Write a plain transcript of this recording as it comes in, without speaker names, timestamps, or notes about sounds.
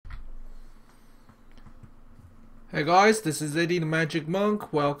Hey guys, this is Eddie the Magic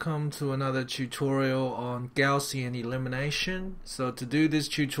Monk. Welcome to another tutorial on Gaussian elimination. So to do this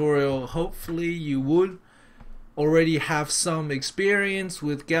tutorial, hopefully you would already have some experience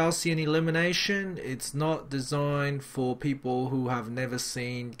with Gaussian elimination. It's not designed for people who have never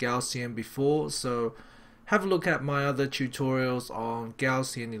seen Gaussian before, so have a look at my other tutorials on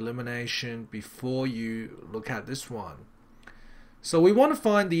Gaussian elimination before you look at this one. So we want to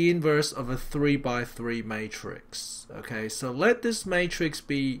find the inverse of a 3 by 3 matrix. Okay, so let this matrix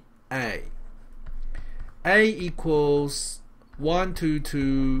be A. A equals 1, 2,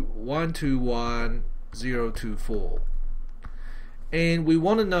 2, 1, 2, 1, 0, 2, 4. And we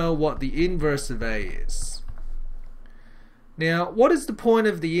want to know what the inverse of A is. Now, what is the point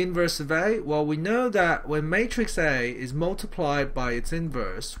of the inverse of A? Well, we know that when matrix A is multiplied by its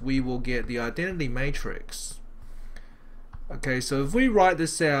inverse, we will get the identity matrix. Okay, so if we write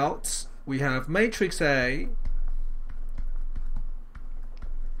this out, we have matrix A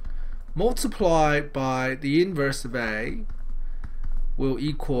multiplied by the inverse of A will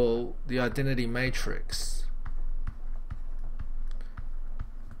equal the identity matrix.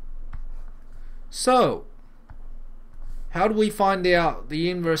 So, how do we find out the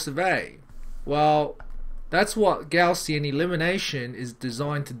inverse of A? Well, that's what Gaussian elimination is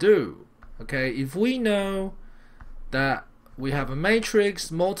designed to do. Okay, if we know that we have a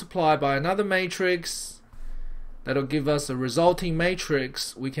matrix multiplied by another matrix that'll give us a resulting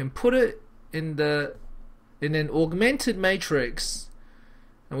matrix, we can put it in an augmented matrix,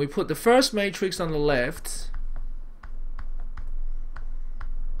 and we put the first matrix on the left,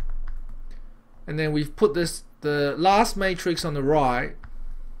 and then we've put the last matrix on the right,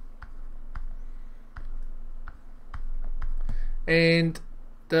 and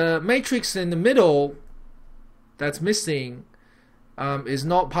the matrix in the middle that's missing is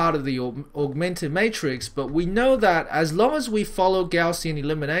not part of the augmented matrix, but we know that as long as we follow Gaussian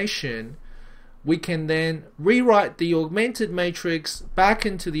elimination, we can then rewrite the augmented matrix back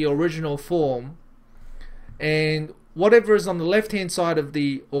into the original form, and whatever is on the left hand side of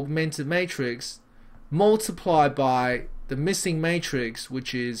the augmented matrix multiply by the missing matrix,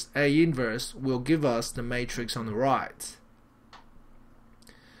 which is A inverse, will give us the matrix on the right.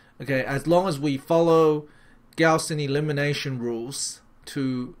 Okay, as long as we follow Gaussian elimination rules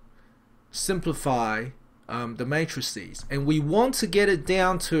to simplify the matrices, and we want to get it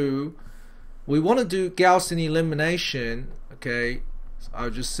down to, we want to do Gaussian elimination. Okay, so I'll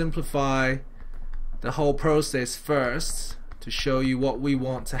just simplify the whole process first to show you what we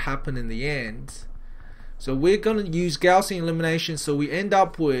want to happen in the end. So we're going to use Gaussian elimination, so we end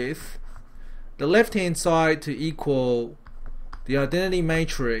up with the left hand side to equal the identity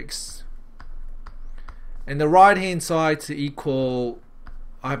matrix, and the right hand side to equal,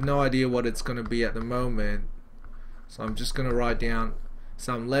 I have no idea what it's going to be at the moment, so I'm just going to write down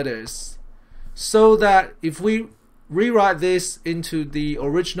some letters, so that if we rewrite this into the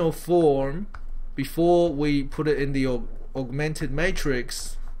original form before we put it in the augmented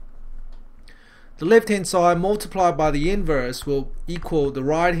matrix, the left hand side multiplied by the inverse will equal the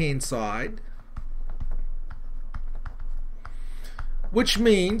right hand side, which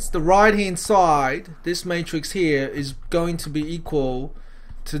means the right hand side, this matrix here, is going to be equal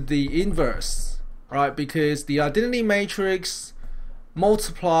to the inverse, right? Because the identity matrix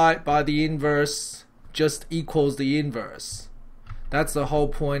multiplied by the inverse just equals the inverse. That's the whole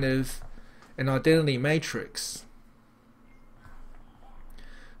point of an identity matrix.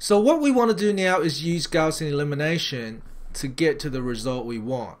 So what we want to do now is use Gaussian elimination to get to the result we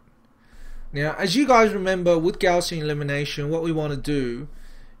want. Now, as you guys remember, with Gaussian elimination, what we want to do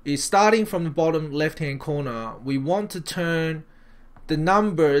is, starting from the bottom left hand corner, we want to turn the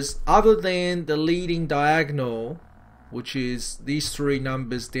numbers other than the leading diagonal, which is these three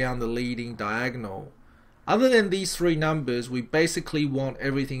numbers down the leading diagonal. Other than these three numbers, we basically want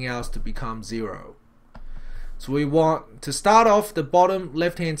everything else to become 0. So we want to start off the bottom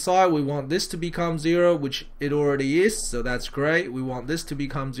left hand side, we want this to become 0, which it already is, so that's great. We want this to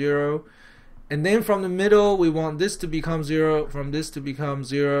become 0. And then from the middle, we want this to become 0, from this to become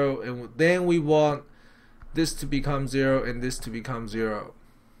 0, and then we want this to become 0 and this to become 0.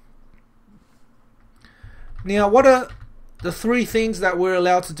 Now, what are the three things that we're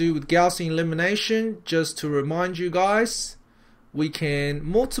allowed to do with Gaussian elimination? Just to remind you guys, we can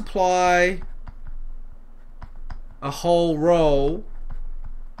multiply a whole row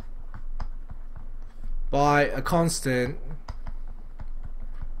by a constant.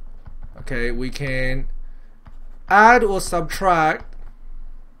 Okay, we can add or subtract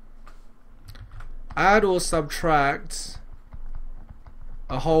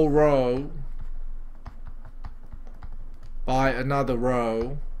a whole row by another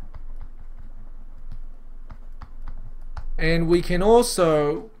row. And we can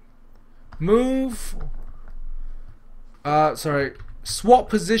also move, swap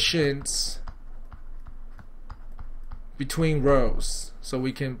positions between rows. So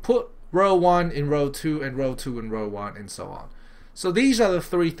we can put row 1 in row 2 and row 2 in row 1 and so on. So these are the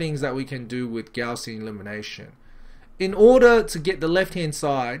three things that we can do with Gaussian elimination. In order to get the left hand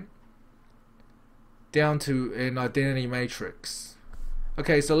side down to an identity matrix.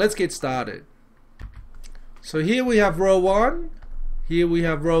 Okay, so let's get started. So here we have row 1, here we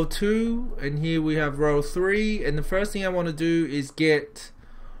have row 2, and here we have row 3, and the first thing I want to do is get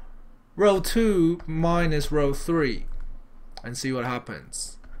row 2 minus row 3 and see what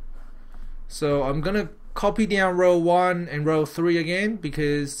happens. So I'm gonna copy down row 1 and row 3 again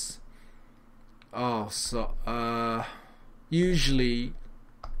because usually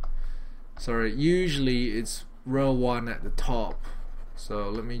it's row 1 at the top. So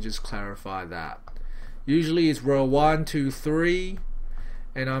let me just clarify that. Usually it's row 1, 2, 3,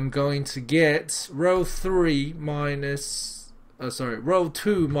 and I'm going to get row 3 minus row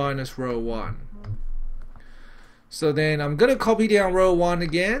 2 minus row 1. So then I'm gonna copy down row 1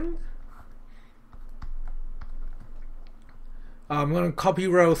 again. I'm gonna copy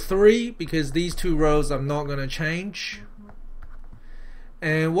row 3 because these two rows I'm not gonna change.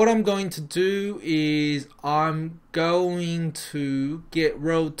 And what I'm going to do is I'm going to get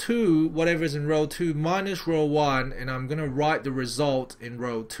row 2, whatever's in row 2 minus row 1, and I'm going to write the result in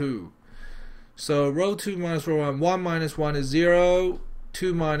row 2. So row 2 minus row 1, 1 minus 1 is 0,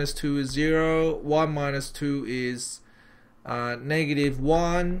 2 minus 2 is 0, 1 minus 2 is negative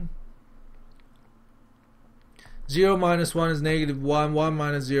 1, 0 minus 1 is negative 1, 1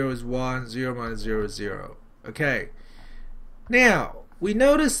 minus 0 is 1, 0 minus 0 is 0. Okay, now we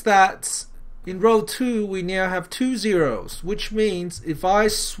notice that in row 2 we now have two zeros, which means if I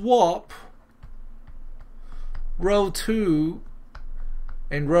swap row 2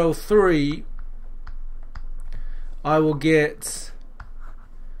 and row 3, I will get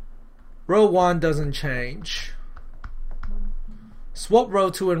row 1 doesn't change. Swap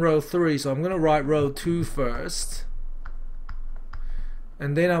row 2 and row 3, so I'm going to write row 2 first,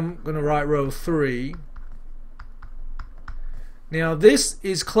 and then I'm going to write row 3. Now this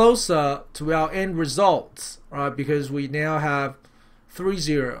is closer to our end result, right? Because we now have 3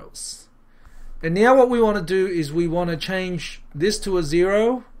 zeros. And now what we want to do is we want to change this to a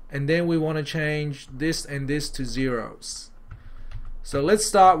 0, and then we want to change this and this to zeros. So let's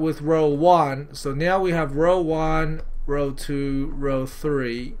start with row 1. So now we have row 1, row 2, row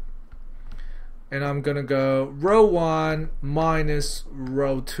 3. And I'm going to go row 1 minus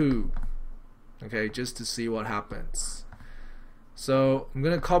row 2. Okay, just to see what happens. So I'm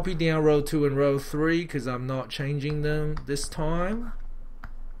going to copy down row 2 and row 3 because I'm not changing them this time.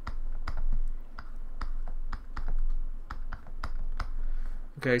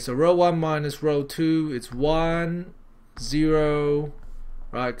 Okay, so row 1 minus row 2, it's 1, 0,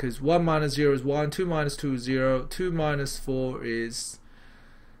 right? Because 1 minus 0 is 1, 2 minus 2 is 0, 2 minus 4 is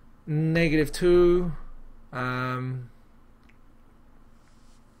negative 2.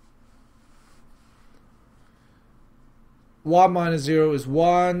 1 minus 0 is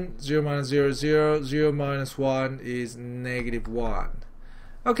 1, 0 minus 0 is 0, 0 minus 1 is negative 1.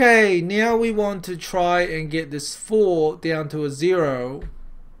 Okay, now we want to try and get this 4 down to a 0.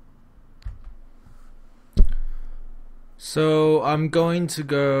 So I'm going to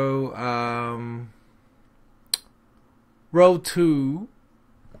go row 2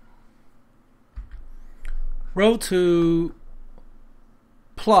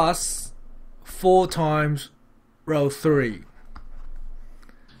 plus 4 times row 3.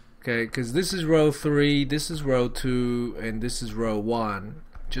 Okay, because this is row 3, this is row 2, and this is row 1.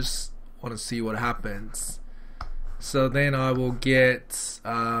 Just want to see what happens. So then I will get,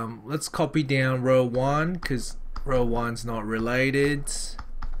 let's copy down row 1 because row 1's not related.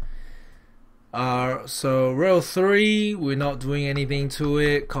 So row 3, we're not doing anything to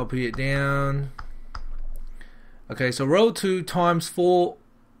it. Copy it down. Okay, so row 2 times 4.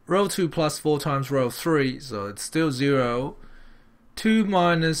 Row 2 plus 4 times row 3, so it's still 0. 2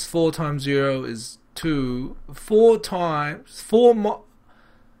 minus 4 times 0 is 2. 4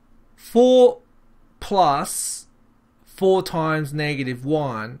 plus 4 times negative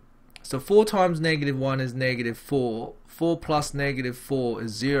 1. So 4 times negative 1 is negative 4. 4 plus negative 4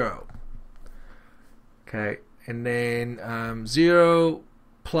 is 0. Okay, and then 0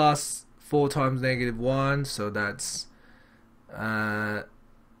 plus 4 times negative 1, so that's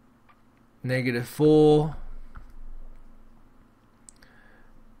negative 4,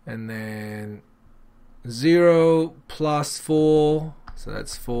 and then 0 plus 4, so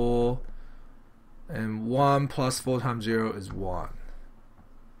that's 4, and 1 plus 4 times 0 is 1.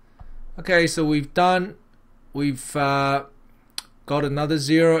 Okay, so we've got another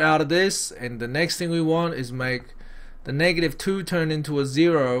 0 out of this, and the next thing we want is make the -2 turn into a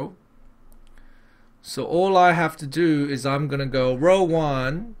 0. So all I have to do is I'm going to go row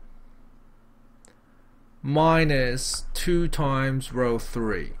 1 minus 2 times row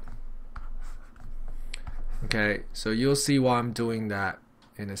 3. Okay, so you'll see why I'm doing that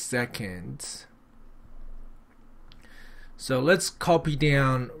in a second. So let's copy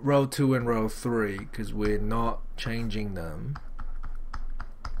down row 2 and row 3 because we're not changing them.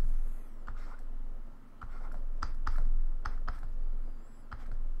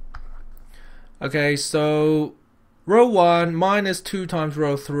 Okay, so row 1 minus 2 times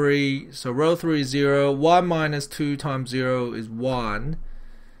row 3, so row 3 is 0, 1 minus 2 times 0 is 1,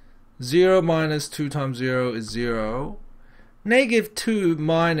 0 minus 2 times 0 is 0, -2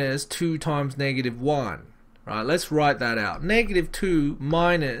 minus 2 times -1. Right, let's write that out. -2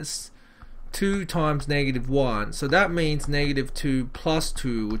 minus 2 times -1, so that means -2 plus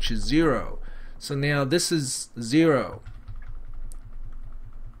 2, which is 0. So now this is 0.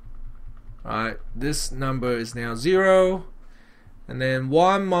 Right, this number is now 0, and then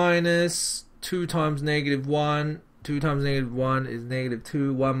 1 minus 2 times -1, 2 times -1 is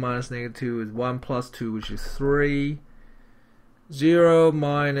 -2, 1 minus -2 is 1 plus 2, which is 3, 0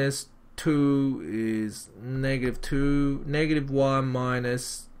 minus 2 is -2, -1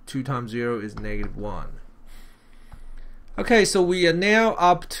 minus 2 times 0 is -1. Okay, so we are now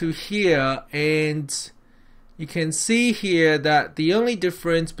up to here, and you can see here that the only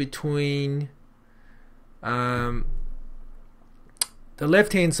difference between the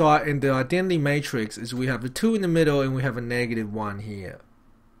left hand side and the identity matrix is we have a 2 in the middle and we have a -1 here.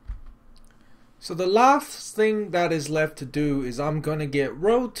 So the last thing that is left to do is I'm going to get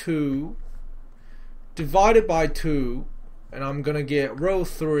row 2 divided by 2, and I'm going to get row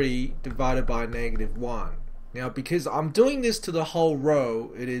 3 divided by -1. Now because I'm doing this to the whole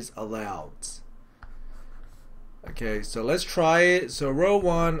row, it is allowed. Okay, so let's try it. So row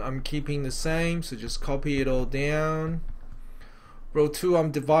 1 I'm keeping the same, so just copy it all down. Row 2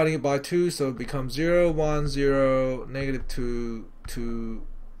 I'm dividing it by 2, so it becomes 0, 1, 0, -2, 2,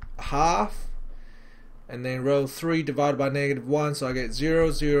 half. And then row 3 divided by -1, so I get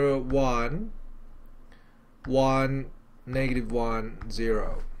 0, 0, 1, 1, -1,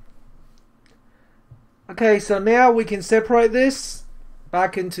 0. Okay, so now we can separate this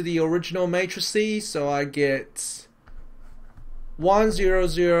back into the original matrices, so I get 1 0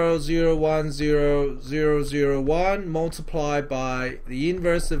 0 0 1 0 0 0 1 multiplied by the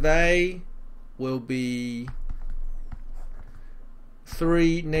inverse of A will be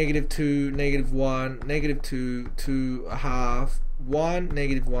 3 -2 -1 -2 2 a half 1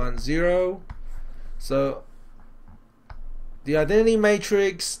 -1 0. So the identity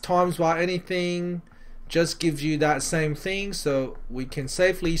matrix times by anything just gives you that same thing, so we can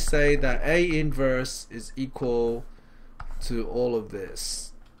safely say that A inverse is equal to all of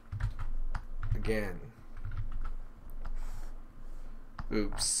this again.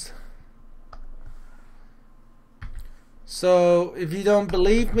 Oops. So if you don't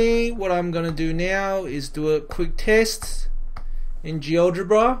believe me, what I'm gonna do now is do a quick test in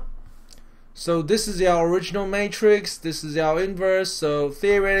Geogebra. So this is our original matrix, this is our inverse, so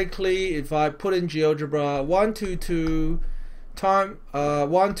theoretically if I put in Geogebra 1 2 2 time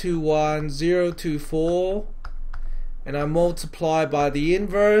 1 2 1 0 2 4 and I multiply by the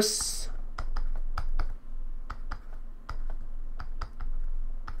inverse,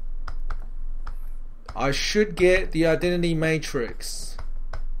 I should get the identity matrix.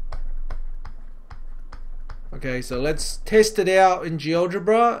 Okay, so let's test it out in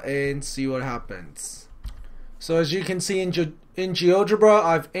Geogebra and see what happens. So as you can see in Geogebra,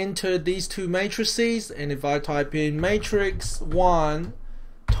 I've entered these two matrices, and if I type in matrix 1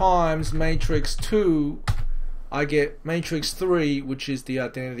 times matrix 2, I get matrix 3, which is the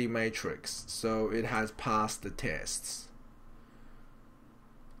identity matrix. So it has passed the tests.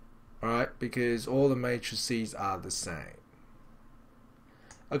 Alright, because all the matrices are the same.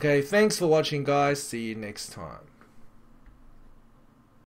 Okay, thanks for watching guys, see you next time.